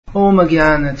Om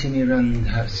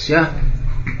Jnanatirmirandhasya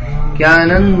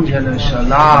Jnananjana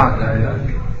Shalakaya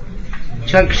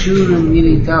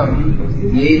Chakshurmilitam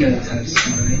Yena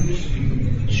Tasmai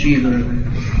Shri Gurave.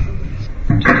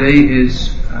 Today is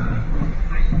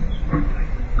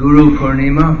Guru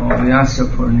Purnima or Vyasa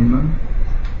Purnima.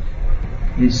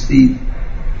 It's the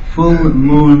full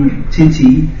moon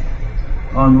Tithi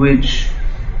on which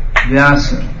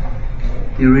Vyasa,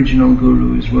 the original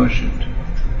Guru, is worshipped.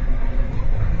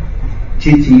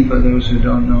 Tithi, for those who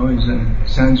don't know, is a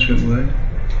Sanskrit word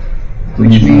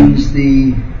which means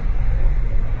the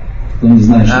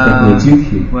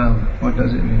well, what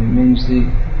does it mean? It means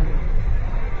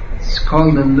it's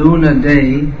called the lunar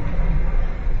day.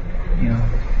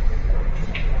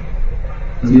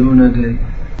 The lunar day.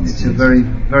 It's a very,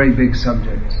 very big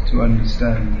subject to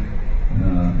understand.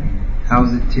 How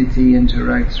the Tithi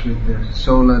interacts with the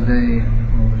solar day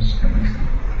and all this kind of stuff.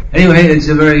 Anyway, it's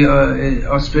a very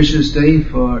auspicious day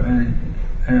for an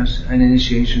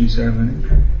initiation ceremony.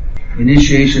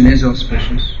 Initiation is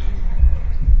auspicious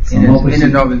in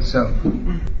and of itself,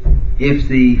 if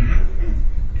the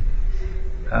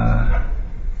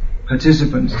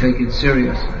participants take it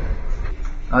seriously.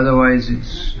 Otherwise,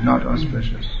 it's not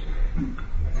auspicious.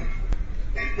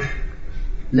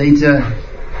 Later,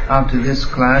 after this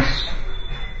class,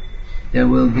 there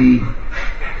will be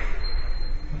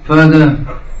further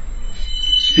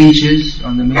speeches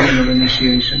on the meaning of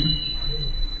initiation.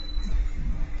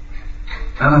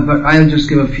 But I'll just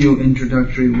give a few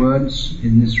introductory words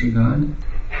in this regard.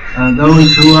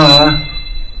 Those who are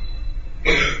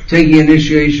taking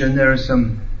initiation, there are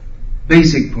some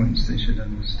basic points they should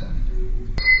understand.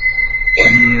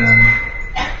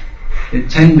 The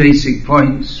 10 basic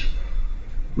points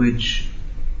which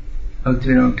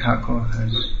Bhaktivinoda Thakur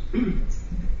has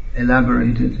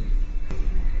elaborated.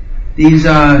 These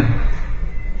are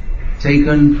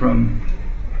taken from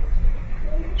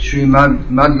Sri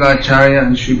Madhvacharya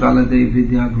and Sri Baladev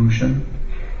Vidyabhushan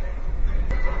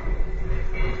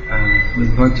with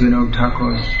Bhaktivinoda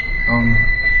Thakur's own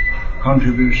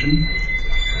contribution.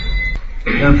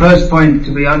 The first point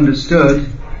to be understood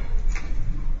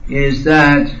is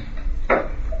that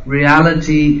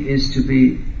reality is to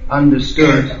be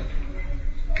understood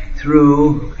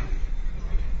through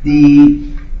the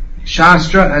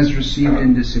Shastra as received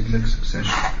in disciplic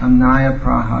succession. Amnaya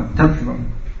Praha Tattvam.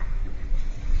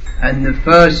 And the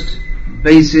first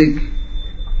basic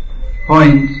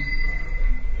point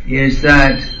is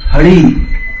that Hari,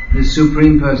 the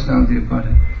Supreme Personality of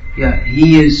Godhead,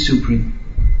 He is supreme.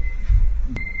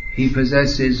 He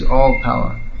possesses all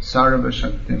power. Sarva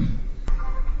Shaktim.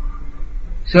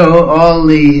 So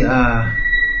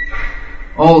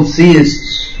all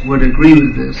theists would agree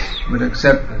with this, would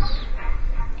accept this.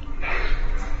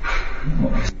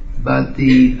 But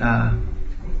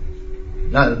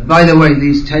by the way,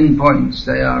 these 10 points,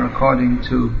 they are according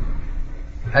to,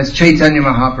 as Chaitanya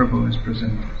Mahaprabhu has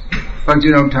presented.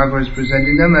 Bhaktivinoda Thakur is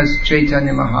presenting them as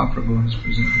Chaitanya Mahaprabhu has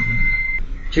presented them.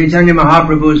 Chaitanya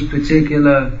Mahaprabhu's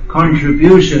particular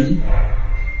contribution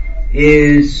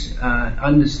is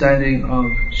understanding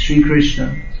of Sri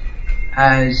Krishna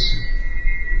as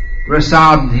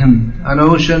Rasabdhim, an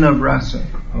ocean of rasa,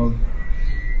 of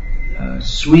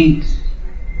sweet,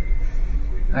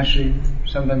 actually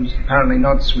sometimes apparently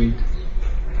not sweet,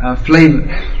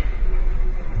 flavors,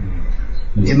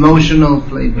 emotional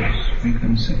flavors, we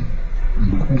can say.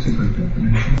 That's a good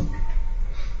definition.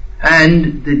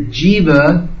 And the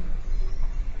jiva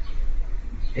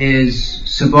is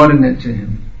subordinate to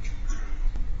him.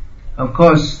 Of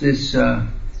course, this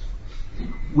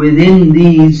within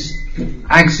these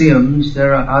axioms,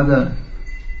 there are other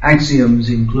axioms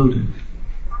included.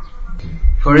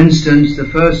 For instance, the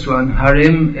first one,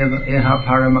 Harim Eha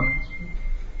Parama,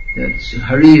 that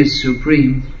Hari is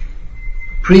supreme,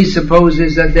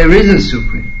 presupposes that there is a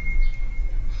supreme.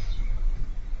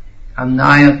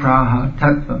 Amnaya Praha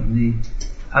Tattvam, the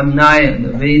Amnaya,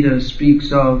 the Veda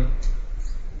speaks of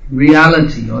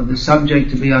reality or the subject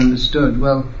to be understood.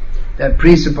 Well, that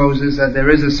presupposes that there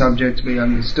is a subject to be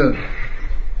understood.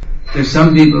 There's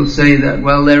some people say that,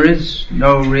 well, there is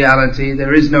no reality,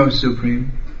 there is no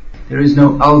supreme, there is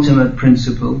no ultimate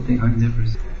principle behind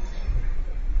everything.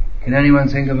 Can anyone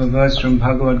think of a verse from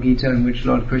Bhagavad Gita in which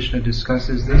Lord Krishna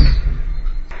discusses this?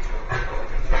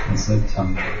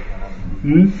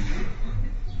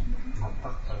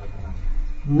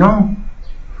 No.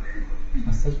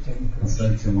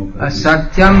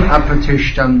 Asatyam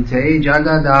apatishtamte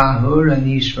jagadahur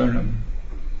anishvaram.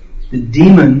 The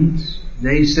demons,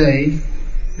 they say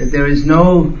that there is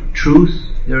no truth,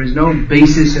 there is no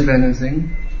basis of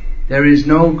anything, there is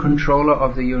no controller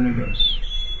of the universe.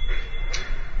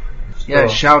 Yeah,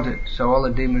 shout it so all the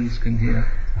demons can hear.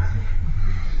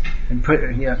 And put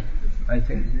I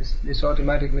think this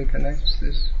automatically connects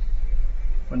this.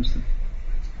 Does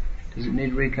it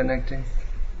need reconnecting?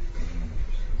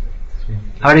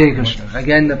 Hare Krishna.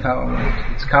 Again the power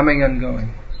light. It's coming and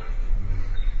going.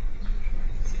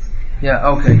 Yeah,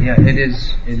 okay, yeah, it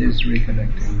is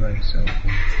reconnecting, right, so.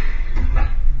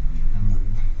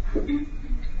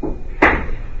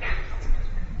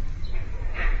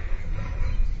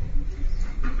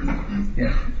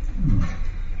 Yeah.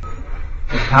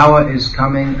 The power is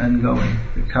coming and going,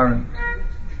 the current.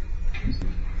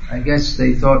 I guess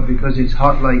they thought because it's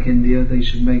hot like India, they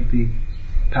should make the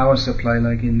power supply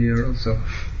like India also.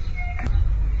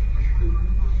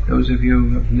 Those of you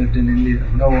who have lived in India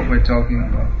know what we're talking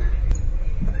about.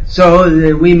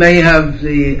 So we may have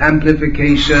the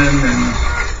amplification and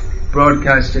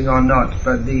broadcasting or not,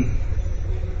 but the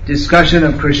discussion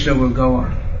of Krishna will go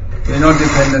on. We're not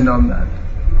dependent on that.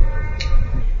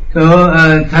 So,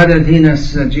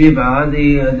 tadadhinas jiva,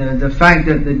 the fact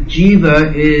that the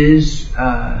jiva is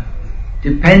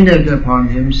dependent upon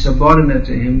him, subordinate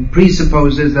to him,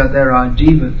 presupposes that there are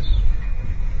jivas.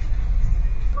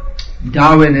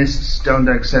 Darwinists don't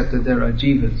accept that there are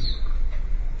jivas.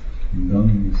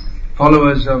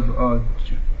 Followers of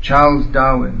Charles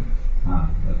Darwin,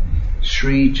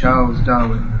 Sri Charles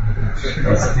Darwin.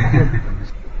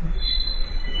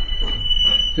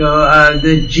 So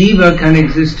the jiva can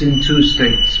exist in two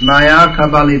states: Maya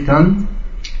kabalitan,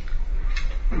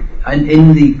 and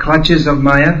in the clutches of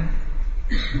Maya,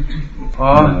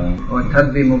 or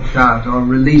tadvimuktat, or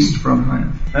released from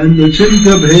Maya. And the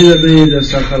chinta bheda bheda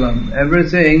sakalam.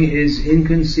 Everything is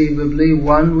inconceivably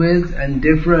one with and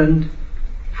different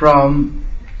from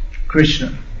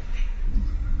Krishna.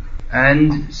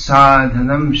 And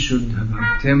sadhanam shuddha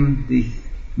bhaktim, the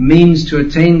means to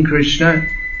attain Krishna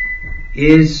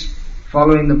is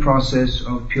following the process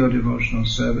of pure devotional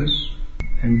service.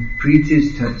 And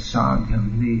pritis tat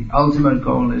sadhyam, the ultimate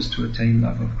goal is to attain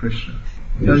love of Krishna.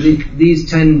 So these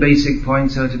 10 basic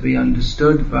points are to be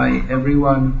understood by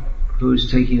everyone who is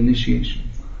taking initiation.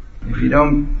 If you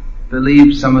don't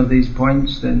believe some of these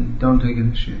points, then don't take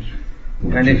initiation.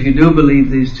 And if you do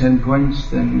believe these 10 points,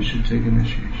 then you should take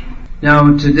initiation.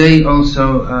 Now today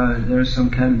also there are some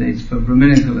candidates for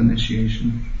Brahminical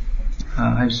initiation.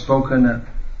 I've spoken at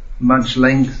much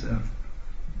length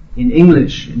in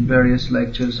English in various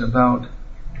lectures about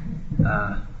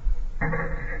the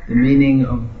meaning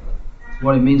of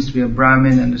what it means to be a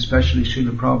Brahmin, and especially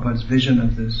Srila Prabhupada's vision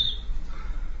of this.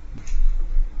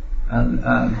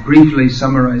 I'll briefly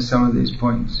summarize some of these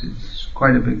points. It's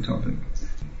quite a big topic.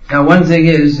 Now one thing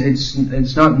is,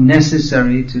 it's not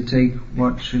necessary to take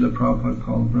what Srila Prabhupada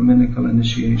called Brahminical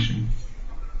initiation.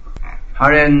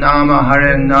 Hare Nama,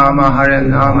 Hare Nama, Hare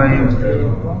Nama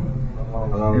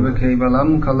Eva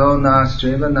Kevalam Kalo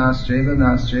Nastreva Nastreva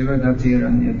Nastreva Gatir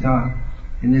Anyata.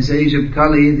 In this age of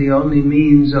Kali, the only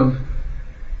means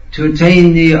to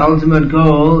attain the ultimate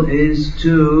goal is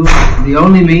to, the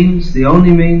only means to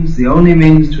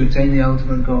attain the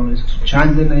ultimate goal is to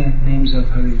chant the names of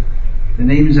Hari. The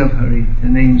names of Hari, the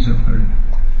names of Hari.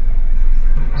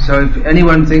 So if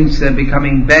anyone thinks they're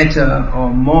becoming better or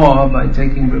more by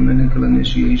taking Brahminical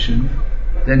initiation,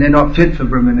 then they're not fit for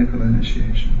Brahminical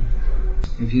initiation.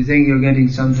 If you think you're getting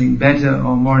something better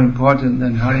or more important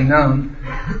than Harinam,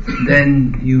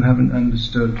 then you haven't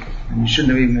understood. And you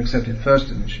shouldn't have even accepted first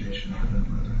initiation for that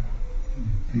matter.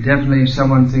 And definitely if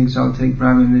someone thinks I'll take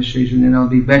Brahmin initiation, then I'll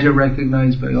be better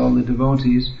recognized by all the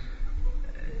devotees,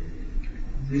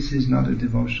 this is not a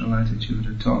devotional attitude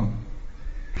at all.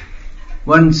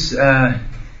 Once,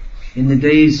 in the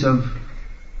days of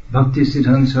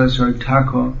Bhaktisiddhanta Saraswati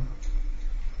Thakur,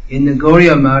 in the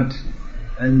Gauriya Math,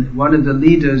 and one of the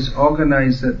leaders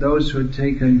organized that those who had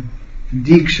taken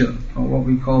Diksha, or what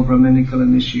we call Brahminical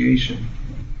initiation,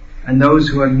 and those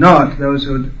who had not, those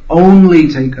who had only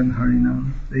taken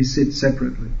Harinam, they sit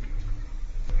separately.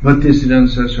 Bhaktisiddhanta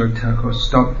Saraswati Thakur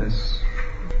stopped this,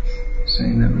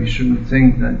 saying that we shouldn't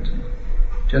think that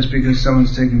just because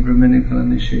someone's taken Brahminical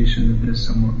initiation that they're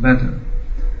somewhat better.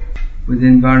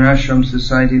 Within Varnashram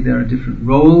society there are different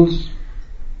roles.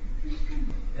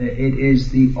 It is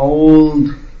the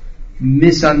old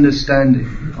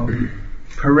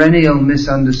perennial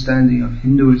misunderstanding of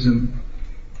Hinduism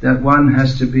that one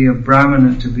has to be a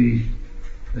Brahmana to be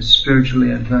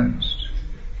spiritually advanced.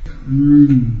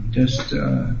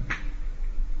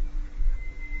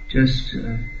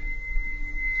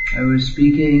 I was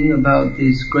speaking about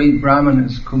these great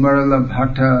Brahmanas, Kumarala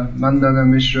Bhatta, Mandala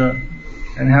Mishra,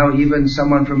 and how even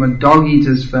someone from a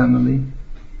dog-eater's family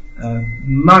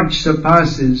much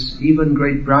surpasses even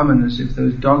great brahmanas if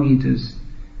those dog eaters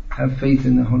have faith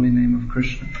in the holy name of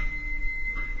Krishna.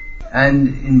 And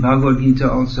in Bhagavad Gita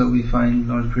also we find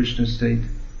Lord Krishna state,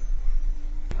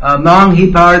 Mang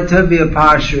hi partha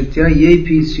vyapashritya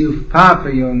yepi syuf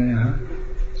papayoneha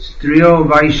striyo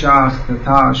vaishas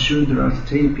tatha shudras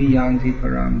tepi yanti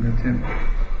param gatim.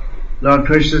 Lord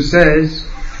Krishna says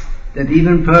that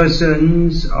even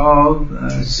persons of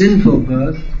sinful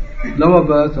birth, lower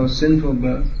birth or sinful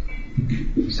birth,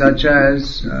 such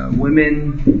as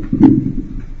women,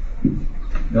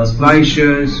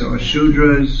 Vaishyas or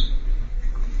Shudras,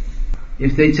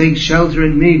 if they take shelter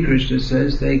in me, Krishna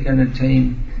says, they can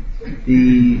attain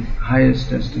the highest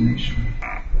destination.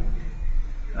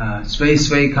 Sve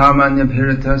sve kamanya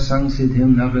bhirata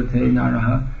sangsiddhim navate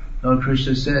naraha. Lord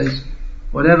Krishna says,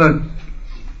 whatever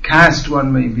caste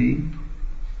one may be,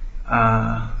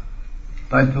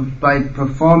 by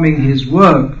performing his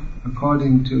work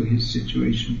according to his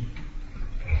situation,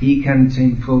 he can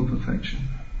attain full perfection.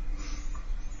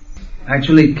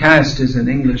 Actually, caste is an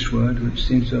English word which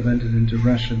seems to have entered into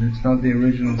Russian. It's not the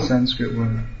original Sanskrit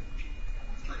word.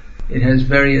 It has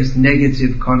various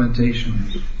negative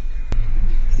connotations.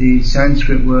 The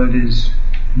Sanskrit word is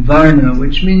varna,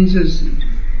 which means a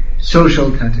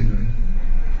social category.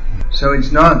 So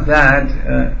it's not that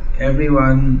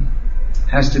everyone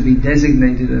has to be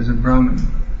designated as a Brahmin.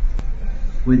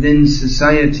 Within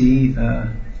society,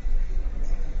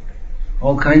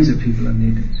 all kinds of people are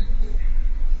needed.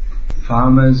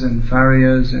 Farmers and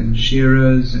farriers and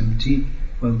shearers and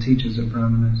teachers of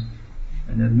Brahmanas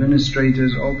and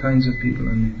administrators, all kinds of people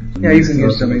are needed. Yeah, you can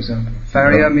give some example.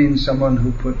 Farrier means someone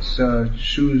who puts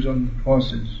shoes on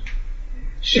horses.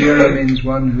 Shearer means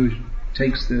one who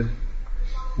takes the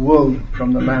wool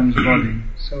from the man's body.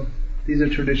 So these are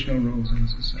traditional roles in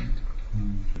society.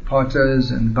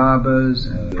 Potters and barbers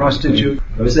and prostitutes,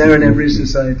 it's there in every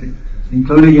society,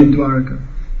 including in Dwaraka.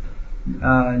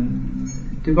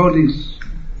 Devotees,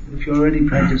 if you're already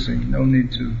practicing, no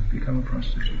need to become a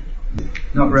prostitute.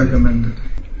 Not recommended.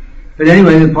 But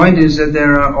anyway, the point is that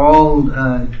there are all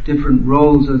different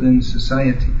roles within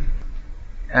society.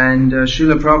 And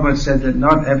Srila Prabhupada said that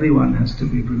not everyone has to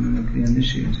be Brahmanically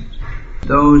initiated.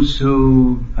 Those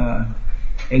who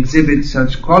exhibit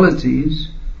such qualities,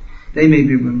 they may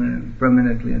be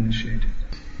Brahmanically initiated.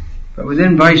 But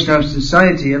within Vaishnava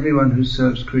society, everyone who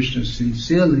serves Krishna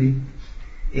sincerely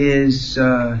is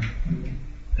a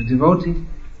devotee.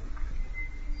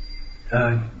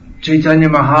 Chaitanya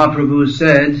Mahaprabhu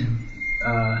said,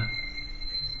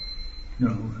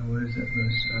 where is that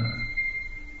verse?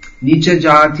 Nicha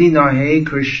jati nahe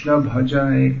Krishna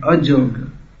bhajane ajoga.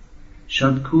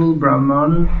 Shadkul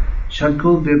Brahman,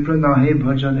 Shadkul Vipra nahe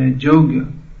bhajane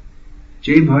jogya.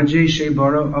 Je bhaje she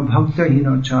bara abhakta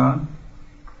hinacha.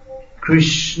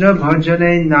 Krishna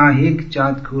bhajane nahik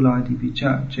jat kuladi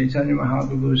vicha. Chaitanya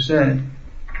Mahaprabhu said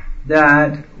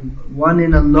that one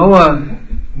in a lower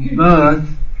birth,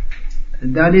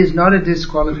 that is not a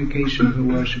disqualification for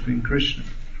worshipping Krishna.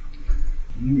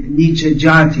 Nicha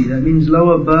jati, that means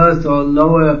lower birth or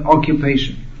lower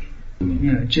occupation.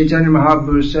 Yeah, Chaitanya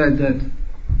Mahaprabhu said that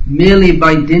merely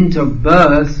by dint of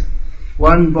birth,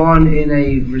 one born in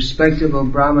a respectable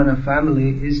Brahmana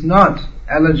family is not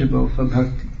eligible for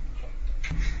bhakti.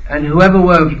 And whoever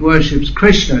worships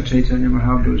Krishna, Chaitanya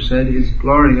Mahaprabhu said, is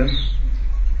glorious.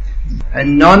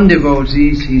 And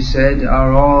non-devotees, he said,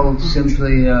 are all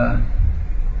simply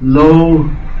low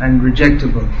and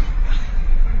rejectable.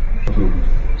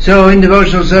 So in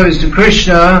devotional service to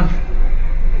Krishna,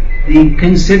 the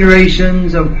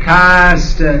considerations of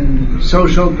caste and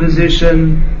social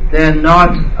position, they are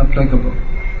not applicable.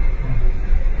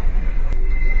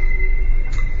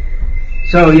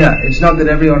 So yeah, it's not that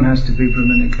everyone has to be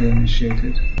Brahmanically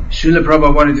initiated. Srila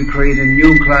Prabhupada wanted to create a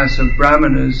new class of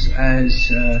Brahmanas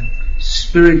as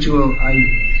spiritual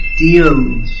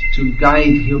ideals to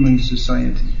guide human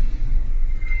society.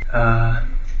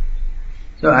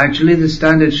 So actually the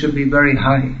standard should be very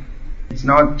high. It's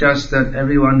not just that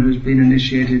everyone who's been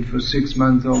initiated for 6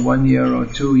 months or 1 year or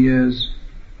 2 years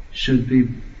should be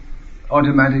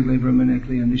automatically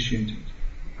Brahmanically initiated.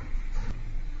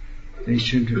 They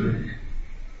should,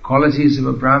 qualities of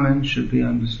a Brahmin should be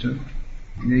understood.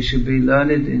 They should be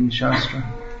learned in Shastra.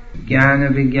 Jnana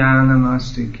vijnanam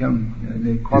astikyam.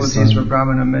 The qualities of a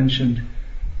Brahmin are mentioned.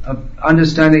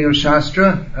 Understanding of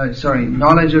Shastra,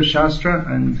 knowledge of Shastra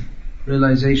and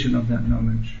realization of that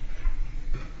knowledge.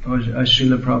 Or as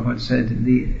Srila Prabhupada said,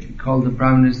 called the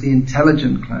Brahmanas the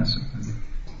intelligent class of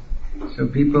them. So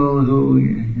people who,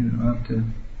 after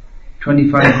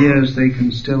 25 years they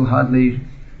can still hardly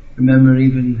remember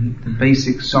even the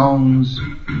basic songs,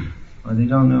 or they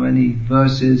don't know any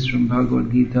verses from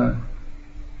Bhagavad Gita,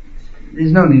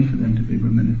 there's no need for them to be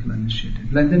Brahminical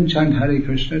initiated. Let them chant Hare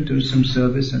Krishna, do some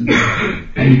service and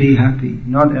be happy.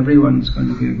 Not everyone's going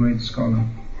to be a great scholar.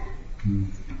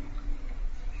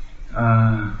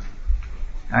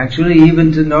 Actually,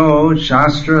 even to know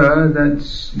Shastra,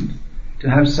 that's to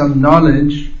have some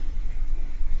knowledge,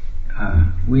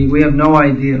 we have no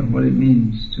idea what it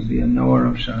means to be a knower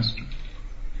of Shastra.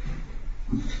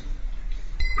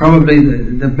 Probably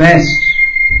the best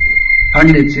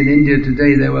Pandits in India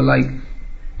today, they were like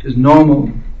just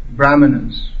normal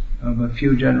Brahmanas of a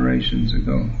few generations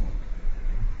ago.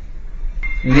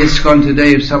 In ISKCON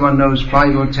today, if someone knows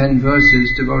 5 or 10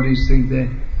 verses, devotees think they're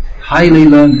highly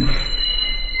learned.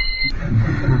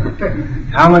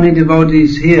 How many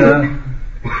devotees here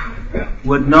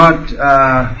would not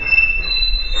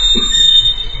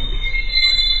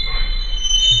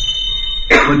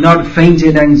faint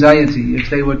in anxiety if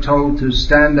they were told to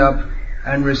stand up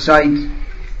and recite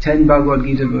 10 Bhagavad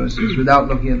Gita verses without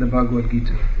looking at the Bhagavad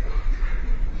Gita?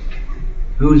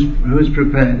 Who's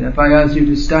prepared? If I ask you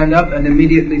to stand up and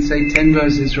immediately say 10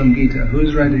 verses from Gita,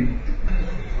 who's ready?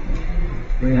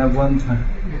 We have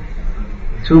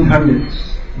two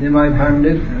Pandits, Nimai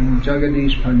Pandit and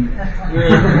Jagadish Pandit.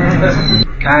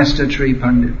 Caster tree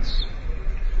Pandits.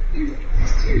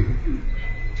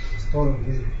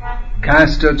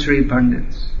 Caster tree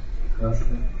Pandits.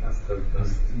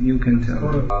 You can tell.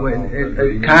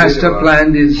 A castor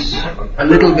plant is a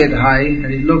little bit high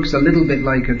and it looks a little bit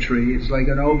like a tree. It's like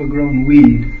an overgrown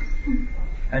weed.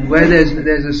 And where there's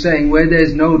a saying, where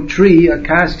there's no tree, a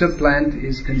castor plant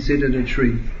is considered a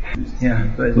tree. Yeah,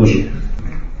 but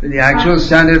the actual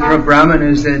standard for a Brahmin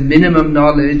is their minimum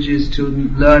knowledge is to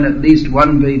learn at least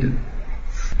one Veda.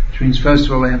 Which means first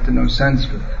of all they have to know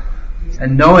Sanskrit.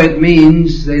 And know it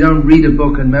means they don't read a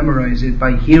book and memorize it.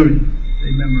 By hearing,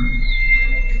 they memorize.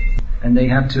 And they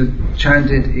have to chant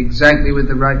it exactly with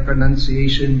the right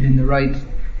pronunciation, in the right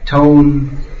tone,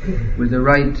 with the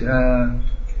right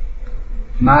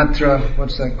matra,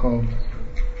 what's that called?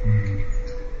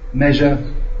 Measure.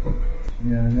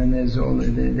 Yeah, and then there's all,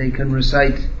 they can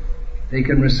recite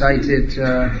it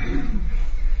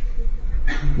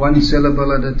one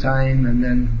syllable at a time, and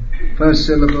then first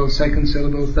syllable, second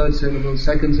syllable, third syllable,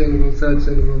 second syllable, third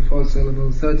syllable, fourth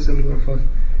syllable, third syllable, fourth.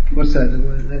 What's that?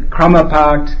 The krama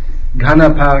part,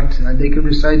 ghana part, and they can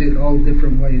recite it all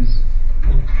different ways.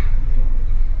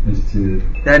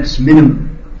 That's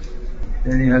minimum.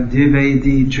 Then you have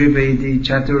Dvivedi, Trivedi,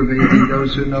 Chaturvedi,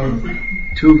 those who know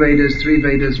 2 Vedas, 3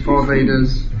 Vedas, 4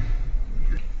 Vedas.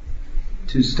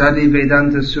 To study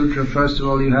Vedanta Sutra, first of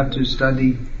all you have to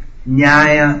study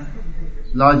Nyaya,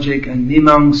 logic, and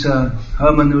Mimamsa,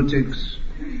 hermeneutics.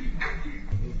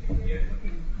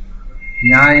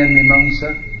 Nyaya, Mimamsa,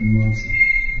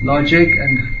 logic,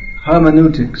 and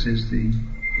hermeneutics it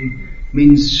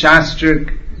means Shastra.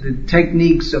 The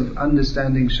techniques of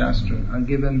understanding Shastra are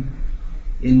given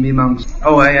in Mimamsa.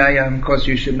 Oh, of course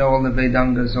you should know all the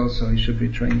Vedangas also. You should be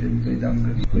trained in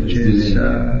Vedangas, which is,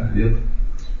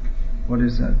 what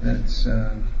is that? That's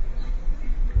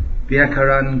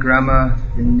Vyakaran, grammar,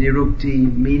 then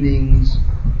Nirukti, meanings,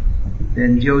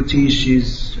 then Jyotish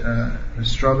is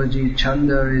astrology,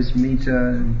 Chanda is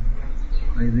meter,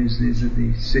 these are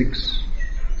the 6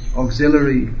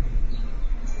 auxiliary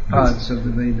parts of the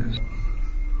Vedas.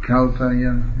 Kalpa,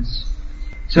 yeah.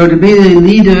 So to be the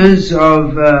leaders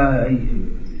of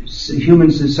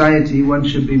human society, one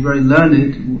should be very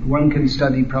learned. One can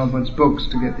study Prabhupada's books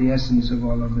to get the essence of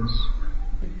all of this.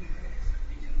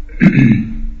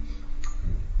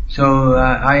 So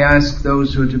I ask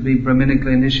those who are to be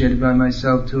Brahminically initiated by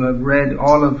myself to have read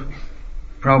all of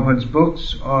Prabhupada's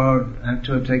books or have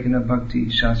to have taken a Bhakti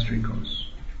Shastri course.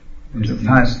 To have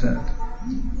passed that.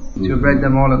 To have read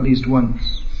them all at least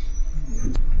once.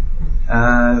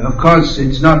 Of course,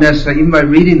 it's not necessary, even by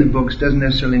reading the books doesn't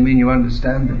necessarily mean you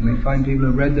understand them. We find people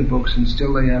who read the books and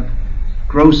still they have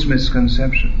gross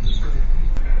misconceptions.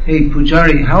 Hey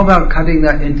Pujari, how about cutting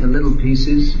that into little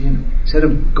pieces? You know, instead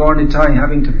of Gaurnitai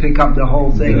having to pick up the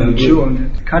whole thing and chew on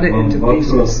it, cut it into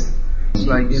pieces. It's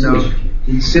like,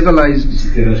 in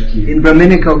civilized, in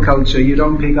Brahminical culture, you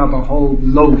don't pick up a whole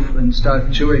loaf and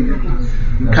start chewing it.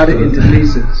 You cut it into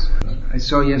pieces. I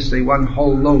saw yesterday one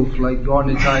whole loaf, like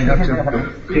Gaurnitai have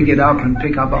to pick it up and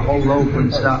pick up a whole loaf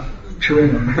and start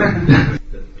chewing on it.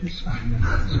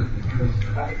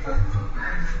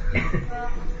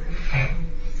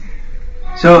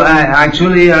 So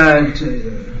actually,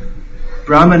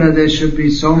 Brahmana, there should be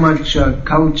so much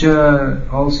culture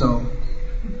also.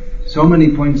 So many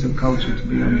points of culture to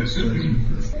be understood.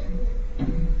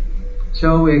 So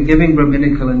we're giving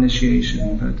Brahminical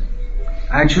initiation, but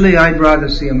actually I'd rather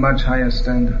see a much higher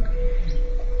standard.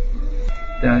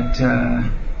 That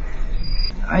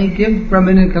I give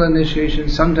Brahminical initiation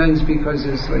sometimes because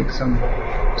there's like some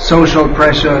social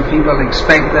pressure, people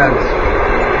expect that.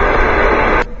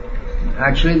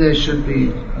 Actually there should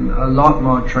be a lot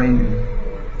more training.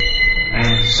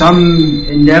 Some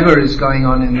endeavor is going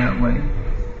on in that way,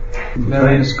 in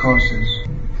various courses.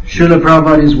 Srila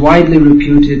Prabhupada is widely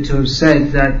reputed to have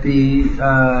said that the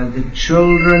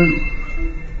children,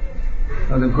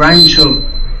 or the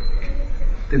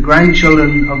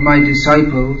grandchildren of my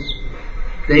disciples,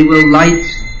 they will light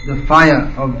the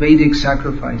fire of Vedic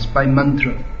sacrifice by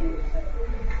mantra.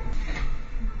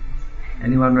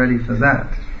 Anyone ready for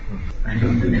that? I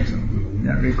don't think so.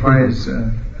 That requires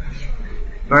a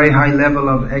very high level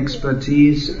of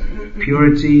expertise,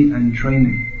 purity and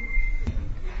training.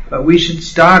 But we should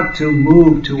start to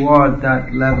move toward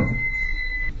that level.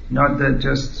 Not that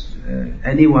just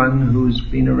anyone who's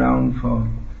been around for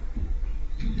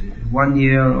 1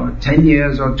 year or 10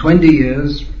 years or 20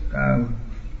 years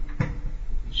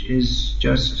is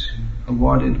just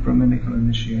awarded Brahminical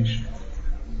initiation.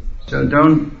 So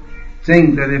don't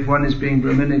think that if one is being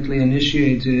Brahminically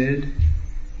initiated,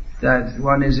 that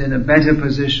one is in a better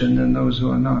position than those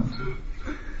who are not.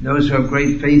 Those who have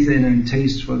great faith in and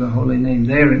taste for the holy name,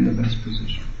 they're in the best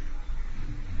position.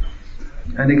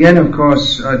 And again, of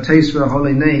course, taste for the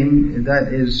holy name,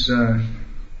 that is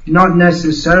not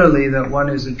necessarily that one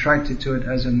is attracted to it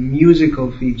as a musical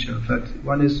feature, but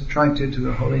one is attracted to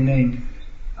the holy name,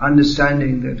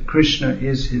 understanding that Krishna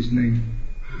is his name.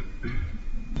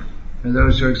 And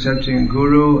those who are accepting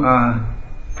Guru are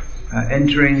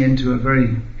entering into a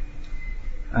very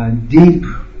deep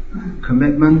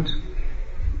commitment.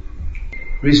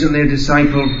 Recently a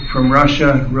disciple from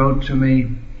Russia wrote to me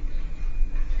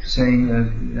saying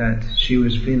that she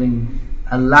was feeling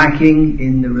a lacking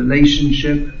in the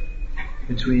relationship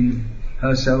between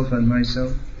herself and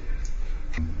myself,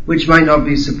 which might not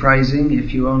be surprising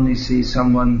if you only see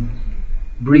someone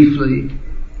briefly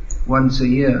once a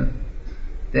year.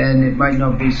 Then it might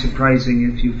not be surprising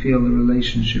if you feel the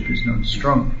relationship is not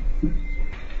strong.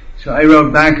 So I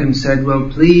wrote back and said, well,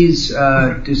 please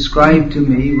describe to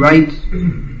me,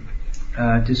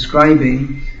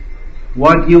 describing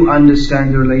what you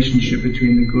understand the relationship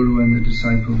between the Guru and the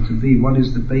disciple to be. What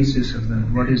is the basis of that?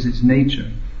 What is its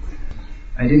nature?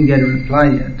 I didn't get a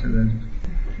reply yet to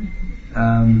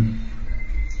that.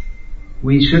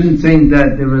 We shouldn't think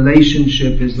that the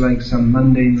relationship is like some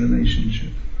mundane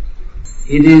relationship.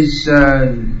 It is,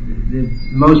 the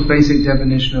most basic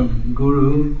definition of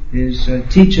Guru is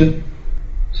teacher.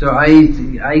 So I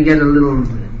get a little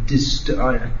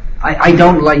I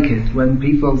don't like it when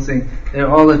people think, they're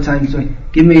all the time saying,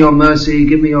 give me your mercy,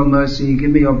 give me your mercy,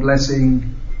 give me your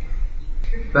blessing.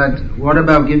 But what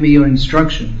about give me your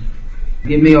instruction?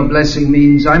 Give me your blessing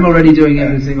means I'm already doing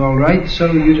everything alright,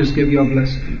 so you just give your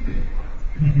blessing.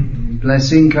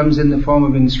 Blessing comes in the form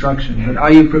of instruction, but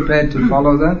are you prepared to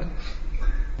follow that?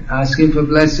 Asking for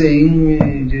blessing,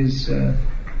 it is,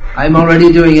 I'm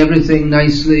already doing everything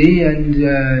nicely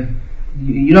and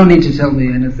you don't need to tell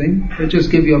me anything, but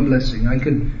just give your blessing.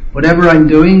 Whatever I'm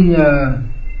doing,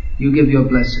 you give your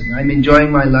blessing. I'm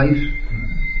enjoying my life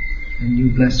and you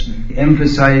bless me.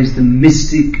 Emphasize the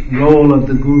mystic role of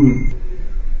the Guru.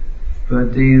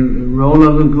 But the role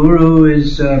of a Guru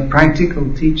is a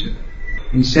practical teacher.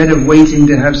 Instead of waiting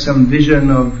to have some vision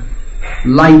of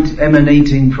light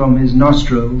emanating from his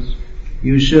nostrils,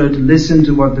 you should listen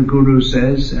to what the Guru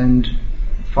says and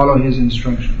follow his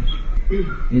instructions.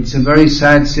 It's a very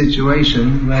sad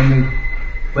situation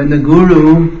when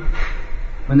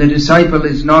the disciple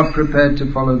is not prepared to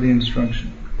follow the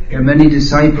instruction. There are many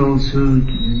disciples who,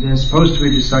 they're supposed to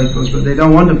be disciples, but they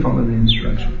don't want to follow the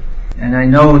instruction. And I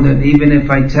know that even if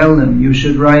I tell them, you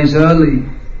should rise early,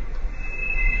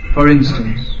 for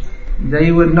instance,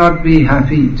 they would not be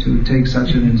happy to take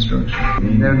such an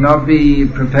instruction. They would not be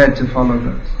prepared to follow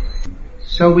that.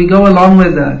 So we go along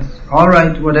with that.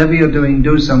 Alright, whatever you're doing,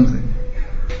 do something.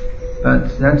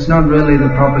 But that's not really the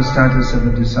proper status of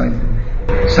a disciple.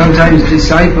 Sometimes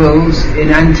disciples, in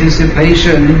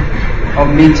anticipation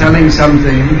of me telling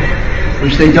something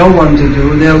which they don't want to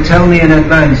do, they'll tell me in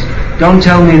advance, don't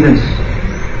tell me this.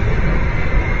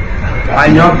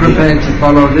 I'm not prepared to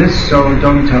follow this, so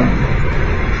don't tell me.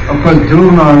 Of course,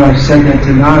 Dhruva Maharaj said that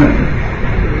to Narada.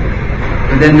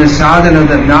 But then the sadhana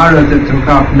that Narada took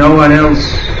up, no one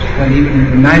else can even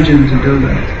imagine to do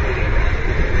that.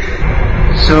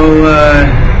 So,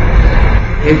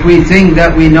 if we think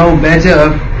that we know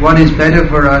better, what is better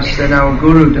for us than our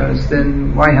Guru does,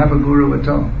 then why have a Guru at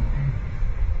all?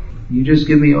 You just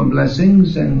give me your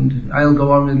blessings and I'll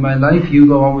go on with my life, you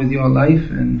go on with your life,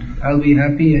 and I'll be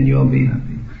happy and you'll be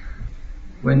happy.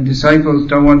 When disciples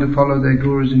don't want to follow their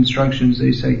guru's instructions,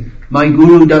 they say, my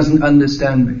guru doesn't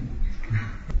understand me.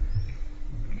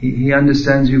 He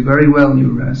understands you very well, you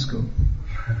rascal.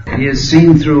 He has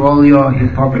seen through all your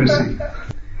hypocrisy.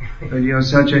 But you're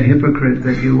such a hypocrite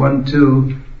that you want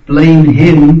to blame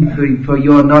him for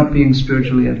your not being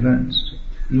spiritually advanced.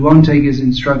 You won't take his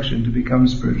instruction to become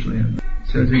spiritually advanced.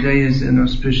 So today is an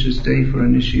auspicious day for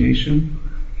initiation.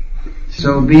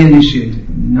 So be initiated,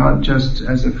 not just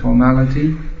as a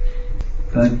formality,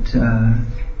 but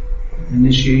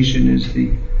initiation is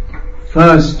the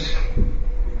first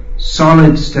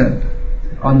solid step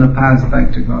on the path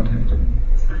back to Godhead.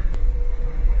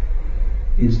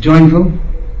 It's joyful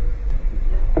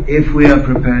if we are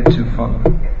prepared to follow.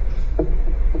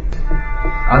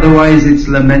 Otherwise it's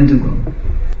lamentable.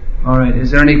 Alright, is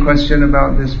there any question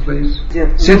about this, please?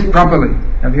 Yeah. Sit properly.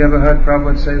 Have you ever heard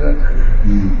Prabhupada say that?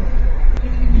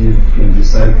 If a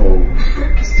disciple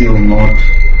still not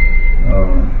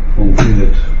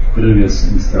fulfilled previous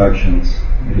instructions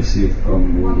received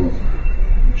from Guru,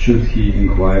 should he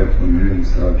inquire for new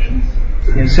instructions?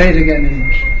 Yeah, say it again in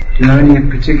English. Do you have any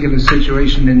particular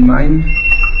situation in mind?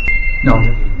 No.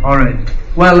 Alright.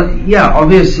 Well, yeah,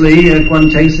 obviously, if one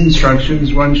takes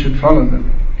instructions, one should follow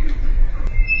them.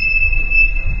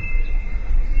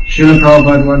 Srila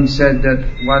Prabhupada once said that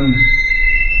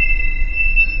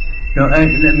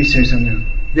let me say something else.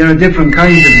 There are different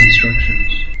kinds of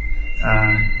instructions.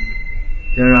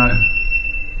 There are,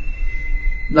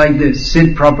 like this,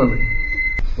 sit properly.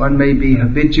 One may be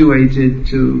habituated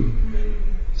to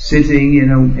sitting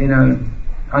in an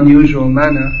unusual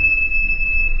manner,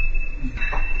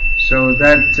 so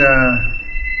that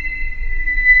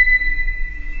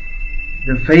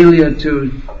the failure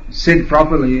to sit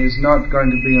properly is not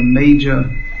going to be a major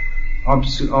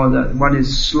obstacle, or that one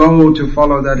is slow to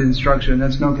follow that instruction.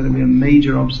 That's not going to be a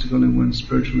major obstacle in one's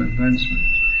spiritual advancement.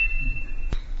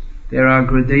 There are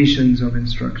gradations of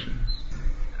instructions.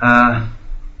 At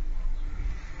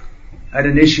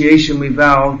initiation we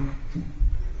vow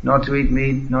not to eat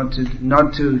meat, not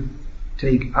to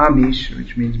take amish,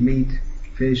 which means meat,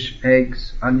 fish,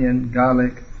 eggs, onion,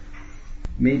 garlic.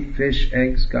 Meat, fish,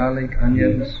 eggs, garlic,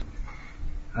 onions.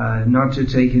 Not to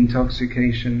take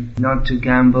intoxication, not to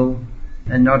gamble,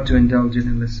 and not to indulge in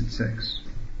illicit sex.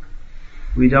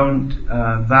 We don't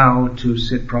vow to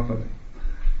sit properly.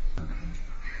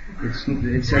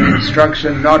 It's an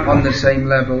instruction not on the same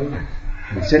level.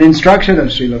 It's an instruction of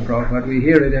Srila Prabhupada. We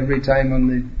hear it every time on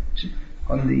the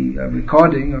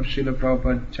recording of Srila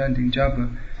Prabhupada chanting japa,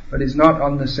 but it's not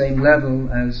on the same level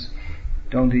as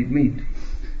don't eat meat.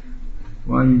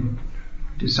 One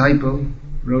disciple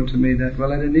wrote to me that,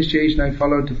 well, at initiation I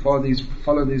follow these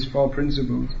four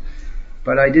principles,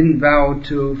 but I didn't vow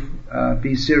to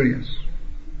be serious.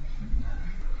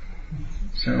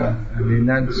 So, I mean,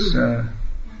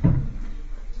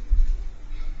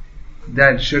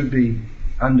 that should be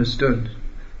understood.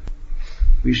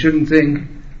 We shouldn't think,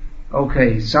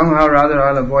 okay, somehow or other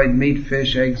I'll avoid meat,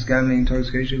 fish, eggs, gambling,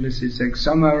 intoxication, illicit sex.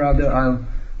 Somehow or other I'll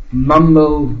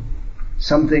mumble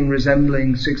something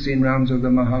resembling 16 rounds of the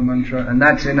Maha Mantra, and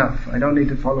that's enough. I don't need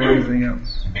to follow anything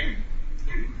else.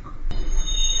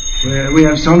 We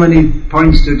have so many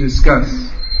points to discuss.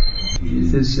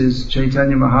 This is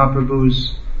Chaitanya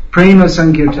Mahaprabhu's Prema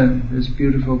Sankirtan. This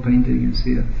beautiful painting is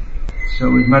here.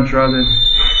 So we'd much rather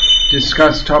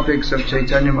discuss topics of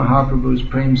Chaitanya Mahaprabhu's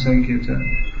Prema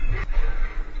Sankirtan.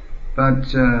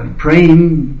 But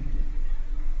Prem,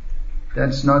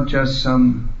 that's not just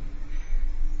some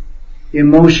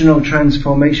emotional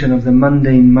transformation of the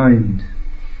mundane mind.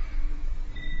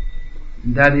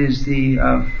 That is the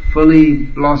fully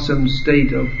blossomed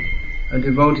state of a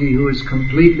devotee who is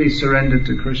completely surrendered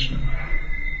to Krishna,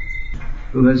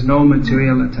 who has no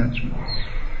material attachments.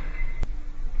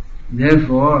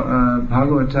 Therefore,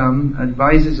 Bhagavatam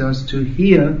advises us to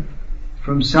hear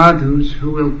from sadhus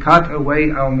who will cut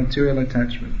away our material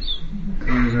attachments.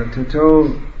 There is a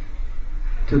tato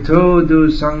du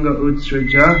sangha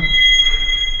utsrija.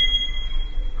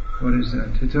 What is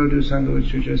that? Tato du sangha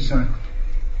utsrija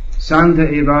Santa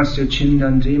evasya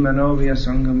chindanti manovya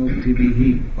sangha mukti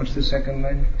bihi. What's the second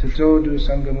line? Tato du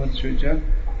sangha utsrija.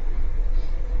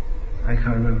 I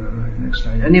can't remember right next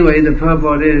line. Anyway, the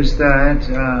purport is that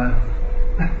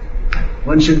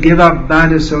one should give up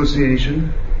bad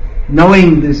association,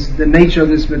 knowing the nature of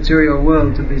this material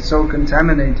world to be so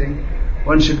contaminating.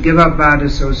 One should give up bad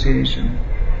association.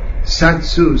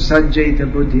 Satsu sajjeta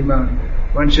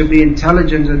buddhiman. One should be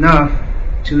intelligent enough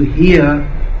to hear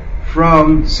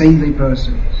from saintly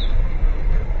persons.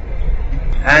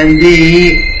 And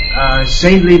the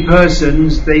saintly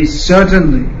persons, they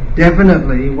certainly,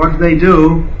 definitely, what they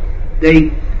do,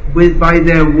 by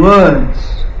their words,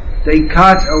 they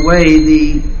cut away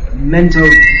the mental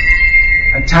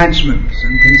attachments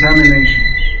and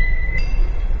contaminations.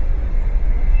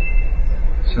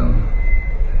 So,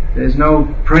 there's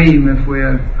no prem if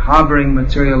we're harboring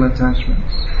material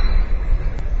attachments.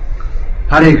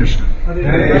 Hare Krishna.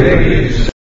 Hare Krishna.